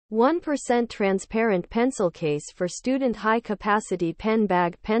1% transparent pencil case for student high-capacity pen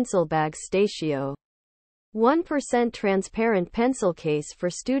bag pencil bag Statio. 1% transparent pencil case for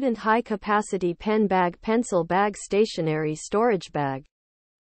student high-capacity pen bag pencil bag stationery storage bag.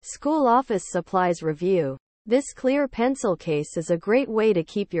 School office supplies review. This clear pencil case is a great way to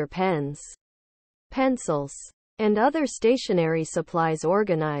keep your pens, pencils, and other stationery supplies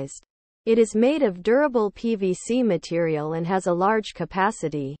organized. It is made of durable PVC material and has a large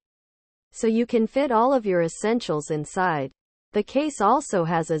capacity, so you can fit all of your essentials inside. The case also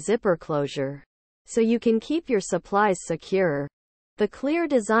has a zipper closure, so you can keep your supplies secure. The clear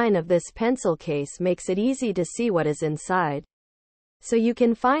design of this pencil case makes it easy to see what is inside, so you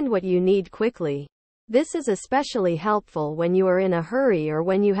can find what you need quickly. This is especially helpful when you are in a hurry or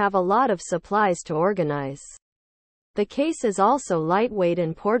when you have a lot of supplies to organize. The case is also lightweight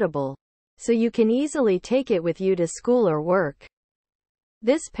and portable, so you can easily take it with you to school or work.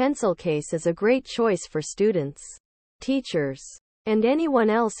 This pencil case is a great choice for students, teachers, and anyone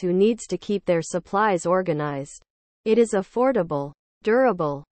else who needs to keep their supplies organized. It is affordable,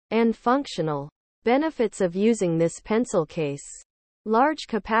 durable, and functional. Benefits of using this pencil case. Large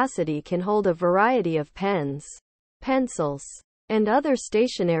capacity can hold a variety of pens, pencils, and other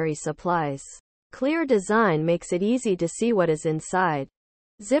stationery supplies. Clear design makes it easy to see what is inside.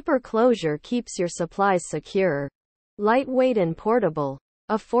 Zipper closure keeps your supplies secure. Lightweight and portable.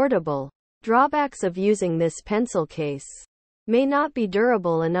 Affordable. Drawbacks of using this pencil case. May not be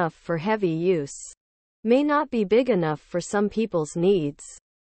durable enough for heavy use. May not be big enough for some people's needs.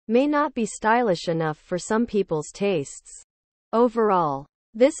 May not be stylish enough for some people's tastes. Overall,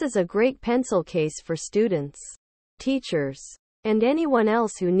 this is a great pencil case for students, teachers, and anyone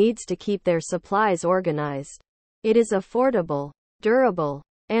else who needs to keep their supplies organized. It is affordable, durable,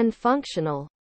 and functional.